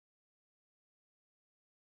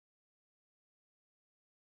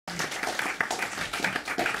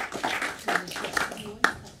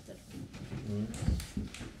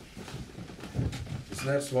This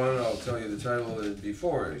next one, I'll tell you the title of it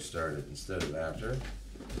before I started instead of after.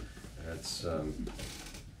 It's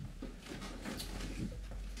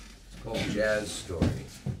called Jazz Story.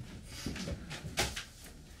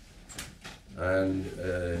 And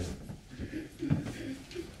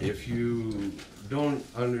if you don't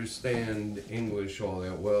understand English all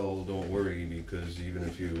that well, don't worry, because even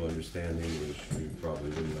if you understand English, you probably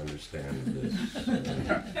wouldn't understand this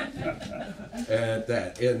at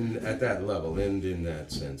that level and in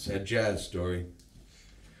that sense. A jazz story.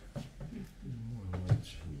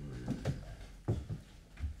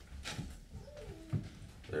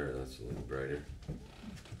 There, that's a little brighter.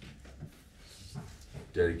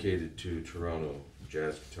 Dedicated to Toronto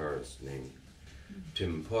jazz guitarist named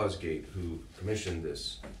Tim Posgate, who commissioned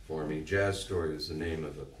this for me. Jazz Story is the name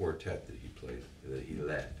of a quartet that he played, that he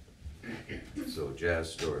led. So,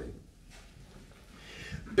 Jazz Story.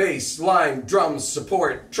 Bass, line, drums,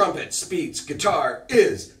 support, trumpet, speaks, guitar,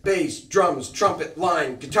 is. Bass, drums, trumpet,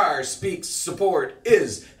 line, guitar, speaks, support,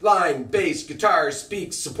 is. Line, bass, guitar,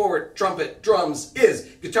 speaks, support, trumpet, drums, is.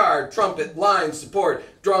 Guitar, trumpet, line, support,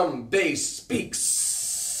 drum, bass, speaks.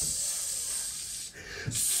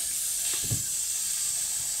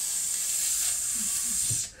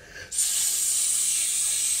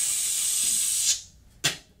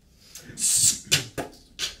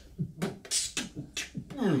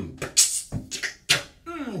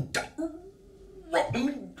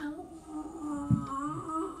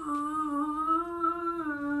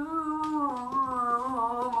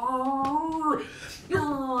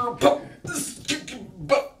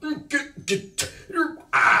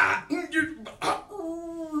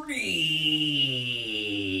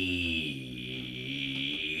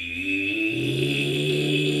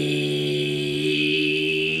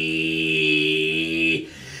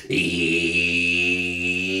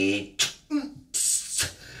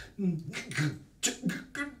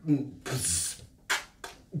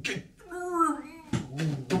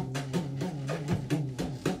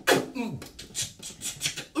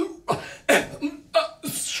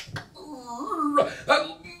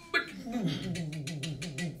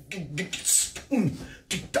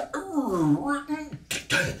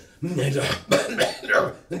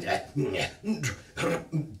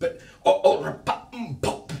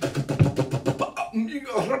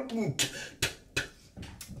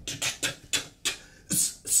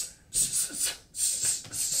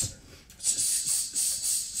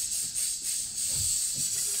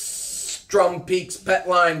 Drum peaks, pet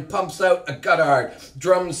line, pumps out a guitar.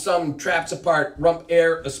 Drum sum, traps apart, rump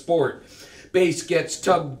air, a sport. Bass gets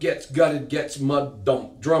tugged, gets gutted, gets mud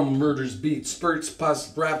dumped. Drum murders beats, spurts,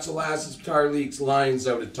 pus, raps, molasses, guitar leaks, lines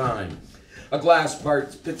out of time. A glass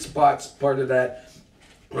part, pit spots, part of that.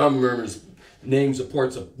 Rum murmurs, names of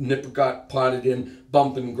ports of nipper got potted in,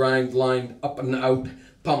 bump and grind, lined up and out.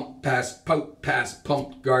 Pump, pass, pout, pass,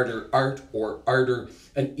 pumped, garter, art or ardor,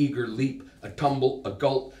 an eager leap, a tumble, a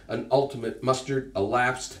gulp, an ultimate mustard, a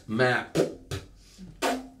lapsed map.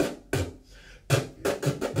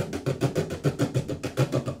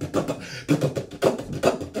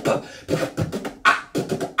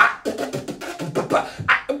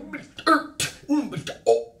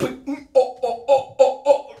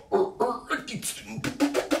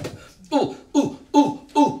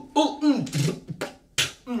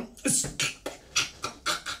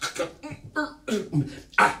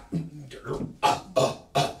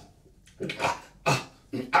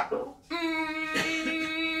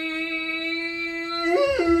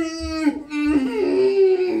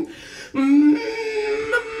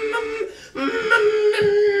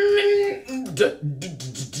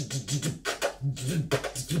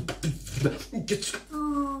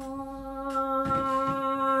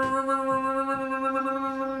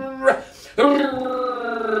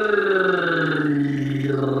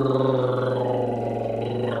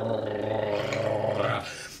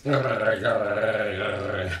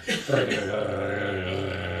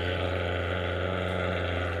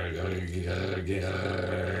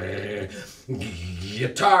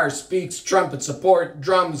 Guitar speaks, trumpet, support,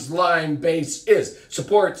 drums, line, bass, is.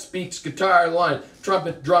 Support speaks, guitar, line,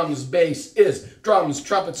 trumpet, drums, bass, is. Drums,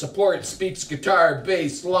 trumpet, support, speaks, guitar,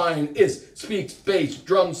 bass, line, is. Speaks, bass,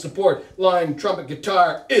 drums, support, line, trumpet,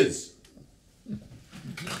 guitar, is.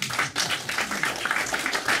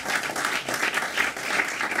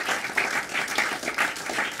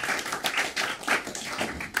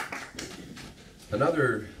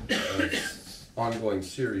 Another ongoing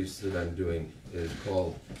series that I'm doing is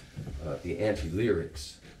called the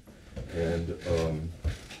Anti-Lyrics, and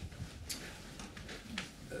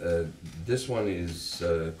this one is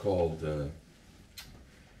called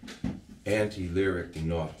Anti-Lyric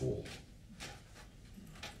Knothole.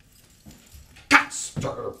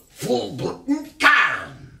 Monster full blood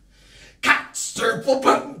calm. Cat circle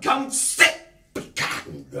button come sit.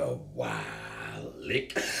 Cotton the wild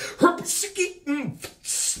lick. Herb sicky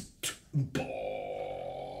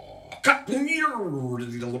cotton your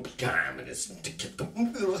little time and it's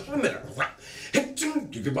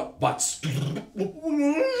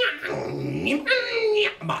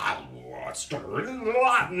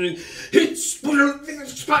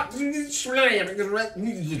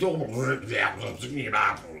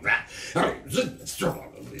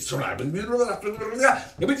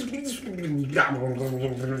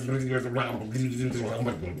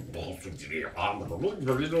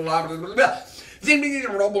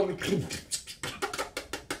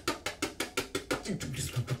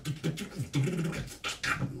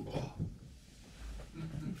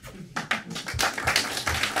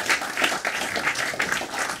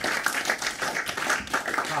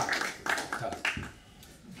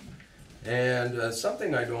And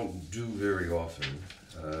something I don't do very often,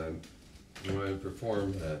 when I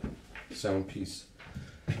perform a sound piece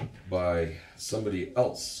by somebody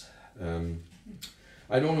else.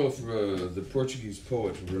 I don't know if the Portuguese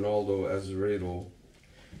poet Ronaldo Azevedo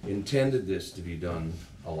intended this to be done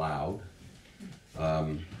aloud.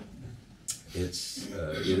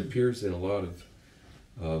 It appears in a lot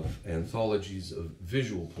of anthologies of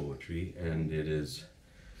visual poetry, and it is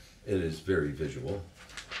very visual.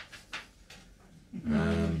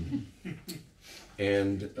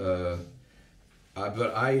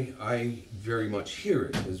 But I very much hear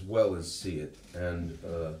it as well as see it, and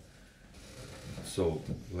so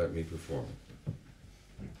let me perform it.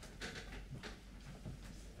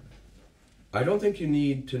 I don't think you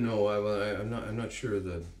need to know. I'm not sure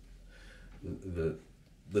the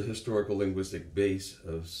historical linguistic base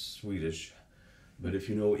of Swedish, but if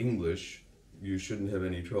you know English, you shouldn't have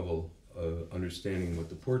any trouble understanding what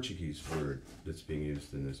the Portuguese word that's being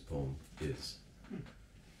used in this poem is.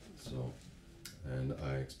 So, and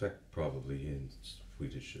I expect probably in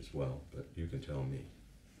Swedish as well, but you can tell me.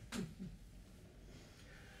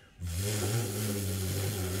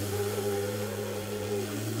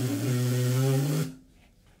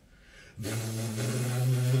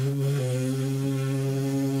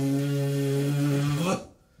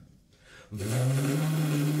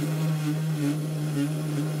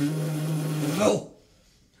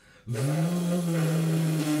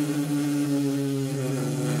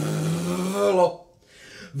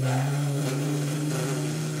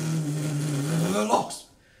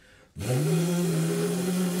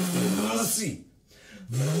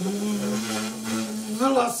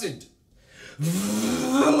 Velocid.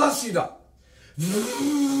 Velocida.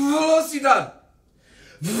 Velocidad.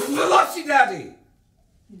 Velocidade.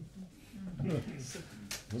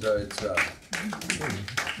 So it's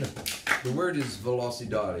the word is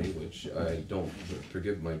velocidade, which I don't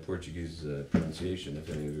forgive my Portuguese pronunciation if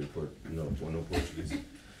any of you know Portuguese.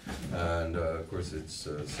 And of course it's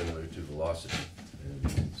similar to velocity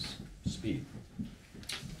and speed.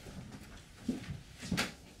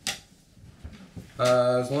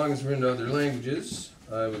 As long as we're into other languages,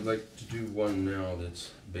 I would like to do one now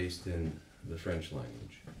that's based in the French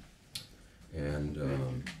language. And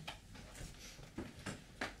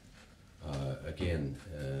again,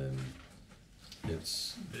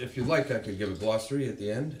 it's, if you'd like, I could give a glossary at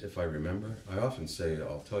the end, if I remember. I often say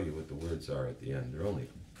I'll tell you what the words are at the end. There are only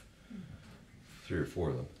 3 or 4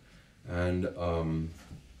 of them. And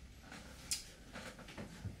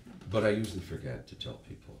but I usually forget to tell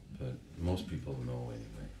people, but most people know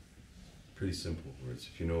anyway. Pretty simple words.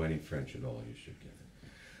 If you know any French at all, you should get it.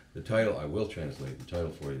 The title, I will translate the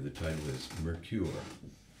title for you. The title is Mercure.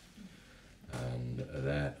 And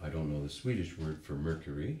that, I don't know the Swedish word for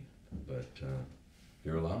mercury, but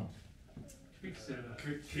you're allowed?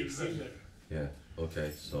 Yeah,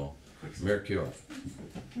 okay, so Mercure.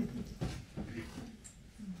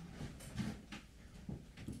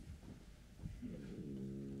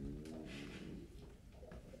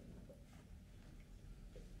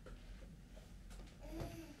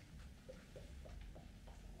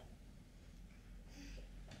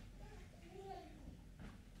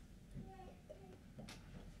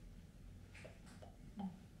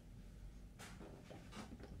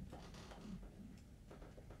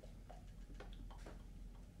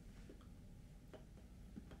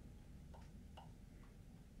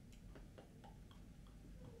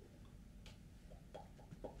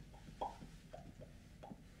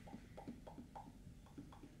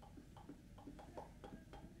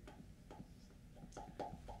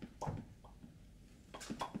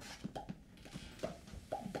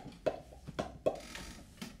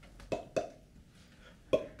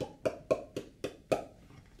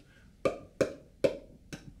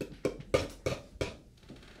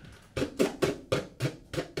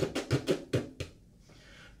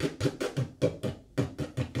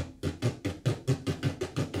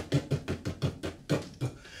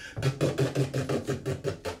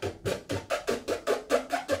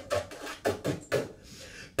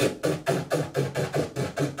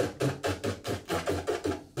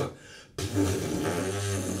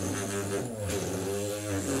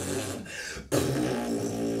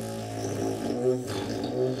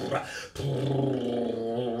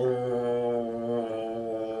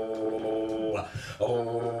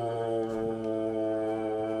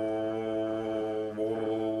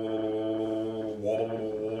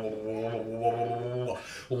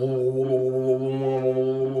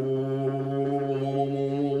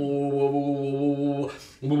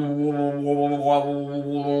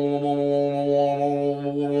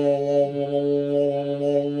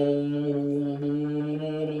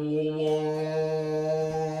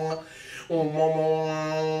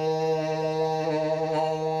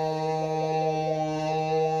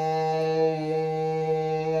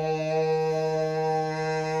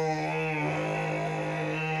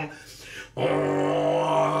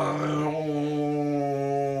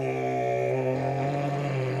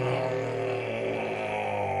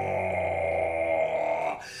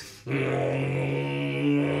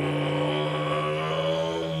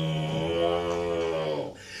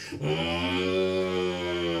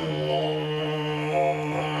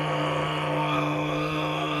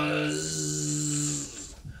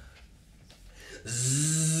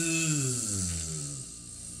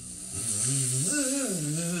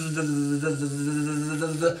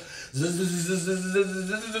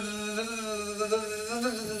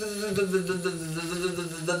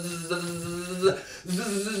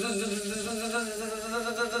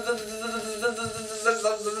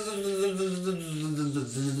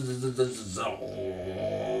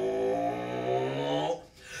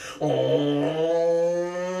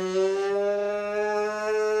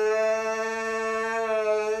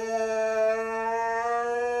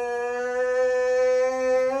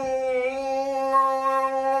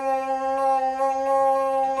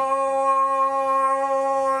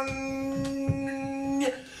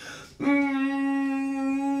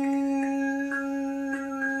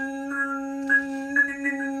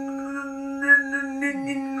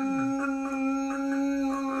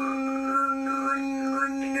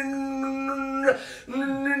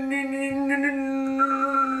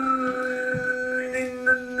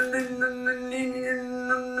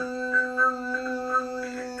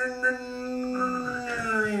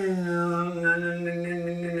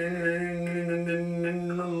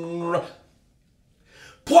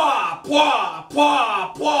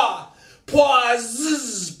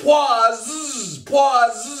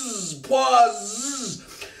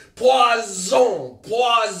 Poison,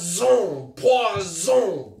 poison,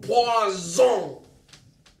 poison, poison.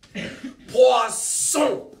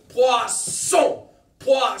 Poisson, poisson,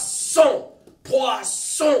 poisson,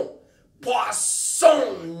 poisson,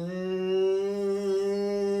 poisson.